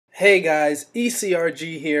Hey guys,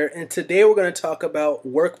 ECRG here, and today we're going to talk about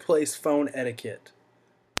workplace phone etiquette.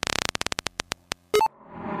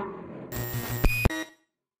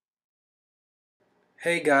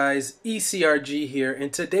 Hey guys, ECRG here,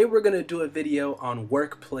 and today we're going to do a video on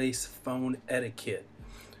workplace phone etiquette.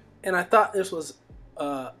 And I thought this was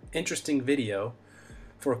an interesting video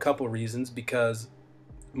for a couple reasons, because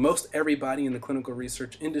most everybody in the clinical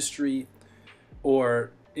research industry,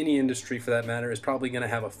 or any industry for that matter, is probably going to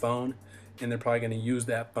have a phone, and they're probably going to use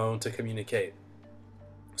that phone to communicate.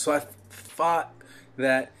 So I thought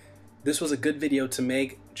that this was a good video to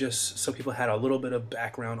make, just so people had a little bit of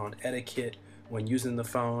background on etiquette when using the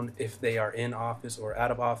phone, if they are in office or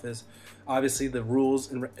out of office. Obviously the rules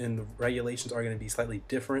and regulations are going to be slightly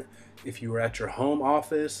different if you are at your home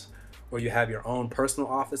office or you have your own personal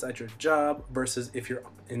office at your job versus if you're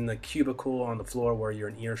in the cubicle on the floor where you're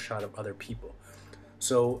in earshot of other people.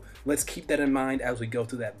 So let's keep that in mind as we go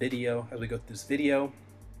through this video.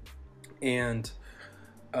 And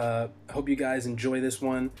I hope you guys enjoy this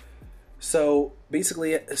one. So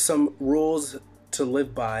basically, some rules to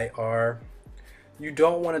live by are: you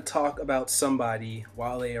don't want to talk about somebody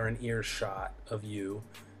while they are in earshot of you,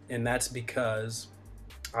 and that's because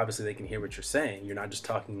obviously they can hear what you're saying. You're not just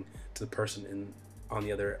talking to the person on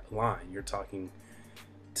the other line. You're talking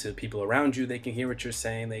to people around you. They can hear what you're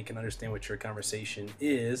saying. They can understand what your conversation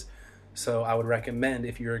is. So I would recommend,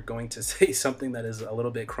 if you're going to say something that is a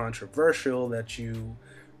little bit controversial, that you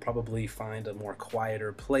probably find a more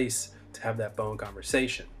quieter place to have that phone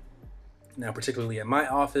conversation. Now, particularly at my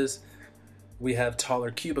office, we have taller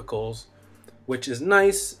cubicles, which is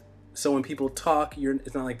nice. So when people talk,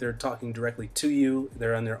 it's not like they're talking directly to you.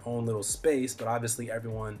 They're in their own little space, but obviously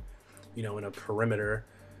everyone, in a perimeter,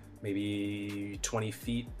 maybe 20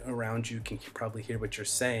 feet around you, can probably hear what you're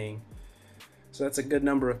saying. So that's a good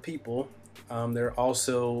number of people. There are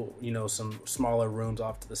also, some smaller rooms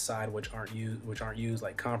off to the side which aren't used,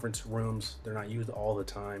 like conference rooms. They're not used all the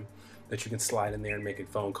time, that you can slide in there and make a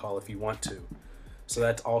phone call if you want to. So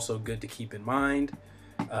that's also good to keep in mind,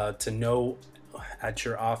 to know at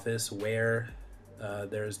your office where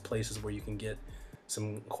there's places where you can get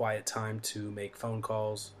some quiet time to make phone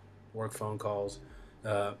calls, work phone calls.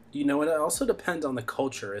 It also depends on the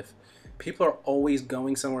culture. If people are always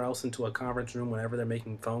going somewhere else into a conference room whenever they're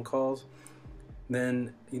making phone calls,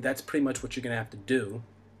 then that's pretty much what you're going to have to do.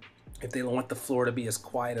 If they want the floor to be as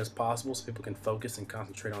quiet as possible so people can focus and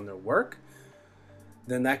concentrate on their work,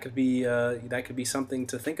 then that could be something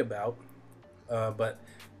to think about. But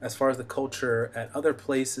as far as the culture at other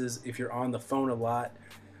places, if you're on the phone a lot,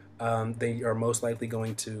 they are most likely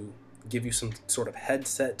going to give you some sort of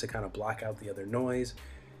headset to kind of block out the other noise,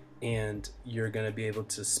 and you're going to be able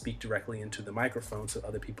to speak directly into the microphone so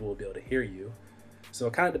other people will be able to hear you. So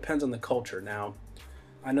it kind of depends on the culture. Now,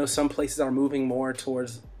 I know some places are moving more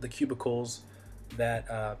towards the cubicles that,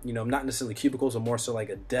 not necessarily cubicles, but more so like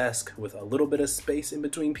a desk with a little bit of space in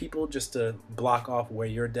between people, just to block off where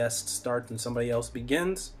your desk starts and somebody else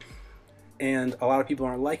begins. And a lot of people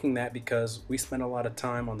aren't liking that, because we spend a lot of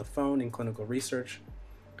time on the phone in clinical research,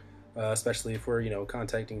 especially if we're,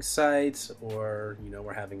 contacting sites, or,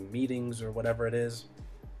 we're having meetings or whatever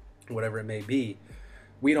it may be.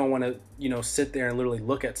 We don't want to, sit there and literally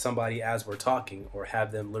look at somebody as we're talking, or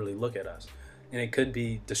have them literally look at us. And it could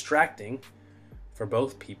be distracting for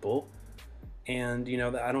both people. And,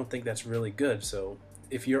 I don't think that's really good. So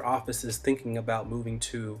if your office is thinking about moving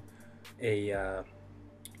to a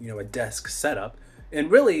desk setup, and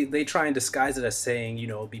really they try and disguise it as saying,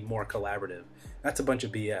 it'll be more collaborative. That's a bunch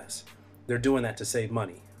of BS. They're doing that to save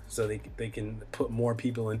money, so they can put more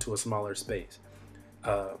people into a smaller space.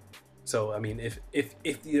 So I mean, if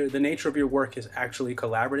the nature of your work is actually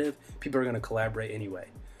collaborative, people are going to collaborate anyway.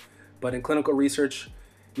 But in clinical research,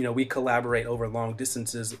 we collaborate over long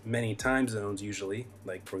distances, many time zones usually.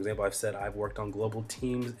 Like, for example, I've worked on global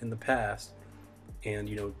teams in the past, and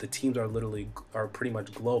the teams are pretty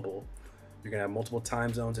much global. You're gonna have multiple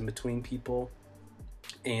time zones in between people,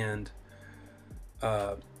 and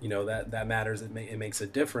that matters. It makes a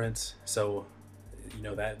difference. So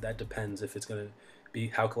that depends if it's going to be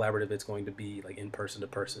how collaborative it's going to be, like in person to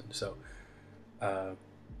person. So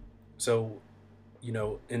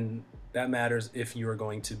and that matters if you are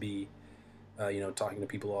going to be talking to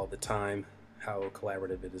people all the time, how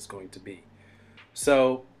collaborative it is going to be.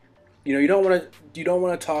 So you don't want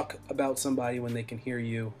to talk about somebody when they can hear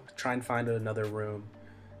you. Try and find another room.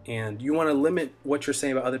 And you want to limit what you're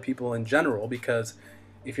saying about other people in general, because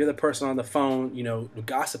if you're the person on the phone,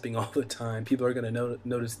 gossiping all the time, people are going to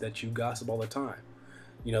notice that you gossip all the time.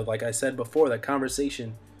 Like I said before, that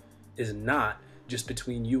conversation is not just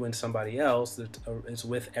between you and somebody else. It's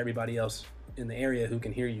with everybody else in the area who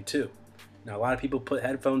can hear you too. Now, a lot of people put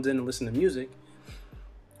headphones in and listen to music,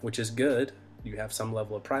 which is good. You have some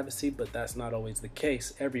level of privacy, but that's not always the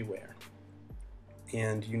case everywhere.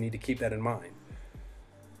 And you need to keep that in mind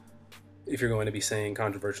if you're going to be saying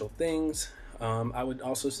controversial things. I would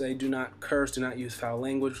also say do not curse, do not use foul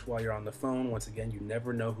language while you're on the phone. Once again, you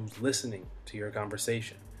never know who's listening to your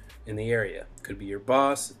conversation in the area. It could be your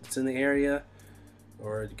boss that's in the area,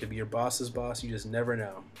 or it could be your boss's boss. You just never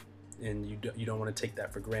know. And you don't want to take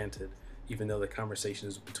that for granted, even though the conversation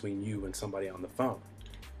is between you and somebody on the phone.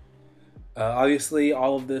 Obviously,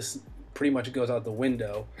 all of this pretty much goes out the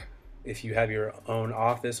window if you have your own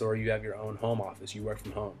office or you have your own home office. You work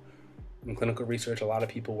from home. In clinical research, a lot of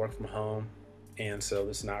people work from home, and so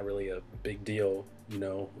this is not really a big deal,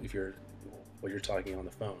 if you're talking on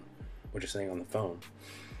the phone, what you're saying on the phone.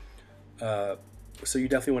 So you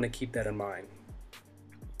definitely want to keep that in mind.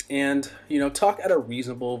 And, talk at a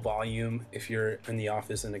reasonable volume if you're in the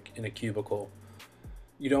office in a cubicle.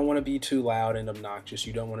 You don't want to be too loud and obnoxious.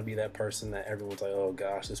 You don't want to be that person that everyone's like, oh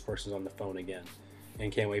gosh, this person's on the phone again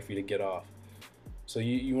and can't wait for you to get off. So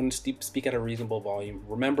you want to speak at a reasonable volume.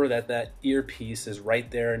 Remember that earpiece is right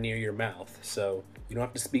there near your mouth, so you don't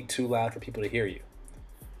have to speak too loud for people to hear you.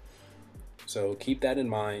 So keep that in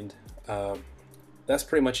mind. That's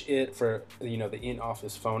pretty much it for the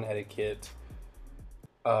in-office phone etiquette.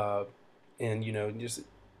 And just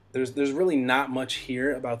there's really not much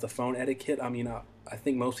here about the phone etiquette. I mean, I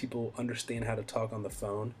think most people understand how to talk on the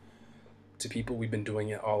phone to people. We've been doing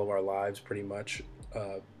it all of our lives, pretty much.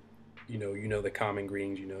 The common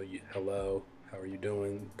greetings. Hello, how are you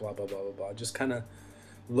doing? Blah blah blah blah blah. Just kind of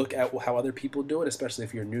look at how other people do it, especially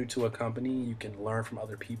if you're new to a company. You can learn from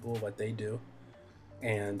other people what they do.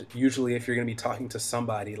 And usually, if you're going to be talking to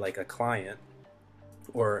somebody like a client,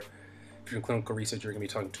 or if you're in clinical research, you're going to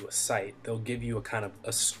be talking to a site, they'll give you a kind of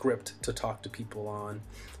a script to talk to people on,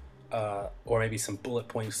 or maybe some bullet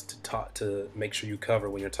points to make sure you cover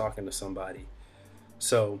when you're talking to somebody.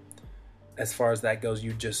 So as far as that goes,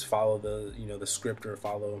 you just follow the script or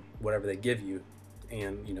follow whatever they give you,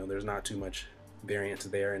 and there's not too much variance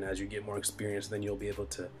there. And as you get more experience, then you'll be able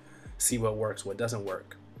to see what works, what doesn't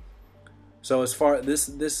work. So as far as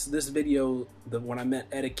this video, when I meant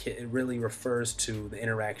etiquette, it really refers to the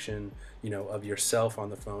interaction, of yourself on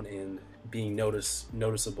the phone and being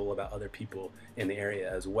noticeable about other people in the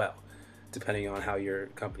area as well, depending on how your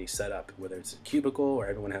company's set up, whether it's a cubicle or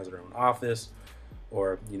everyone has their own office,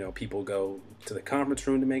 or people go to the conference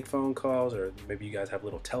room to make phone calls, or maybe you guys have a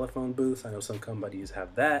little telephone booth. I know some companies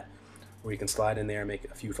have that, where you can slide in there and make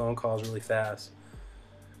a few phone calls really fast.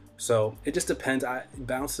 So it just depends.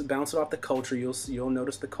 Bounce it off the culture. You'll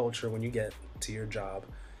notice the culture when you get to your job,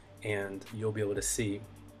 and you'll be able to see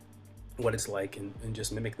what it's like and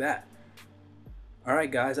just mimic that. All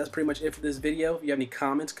right, guys, that's pretty much it for this video. If you have any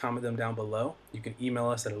comments, comment them down below. You can email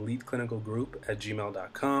us at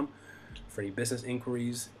eliteclinicalgroup@gmail.com for any business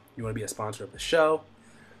inquiries. You want to be a sponsor of the show,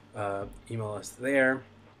 email us there.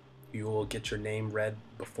 You will get your name read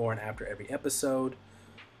before and after every episode.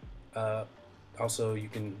 Also, you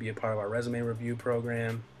can be a part of our resume review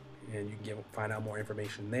program, and you can find out more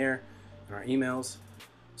information there in our emails.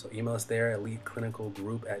 So email us there,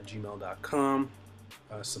 eliteclinicalgroup@gmail.com.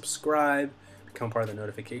 Subscribe, become part of the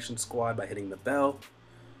notification squad by hitting the bell.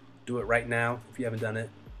 Do it right now. If you haven't done it,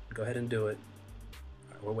 go ahead and do it.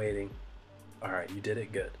 All right, we're waiting. All right, you did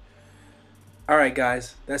it. Good. All right,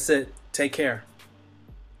 guys, that's it. Take care.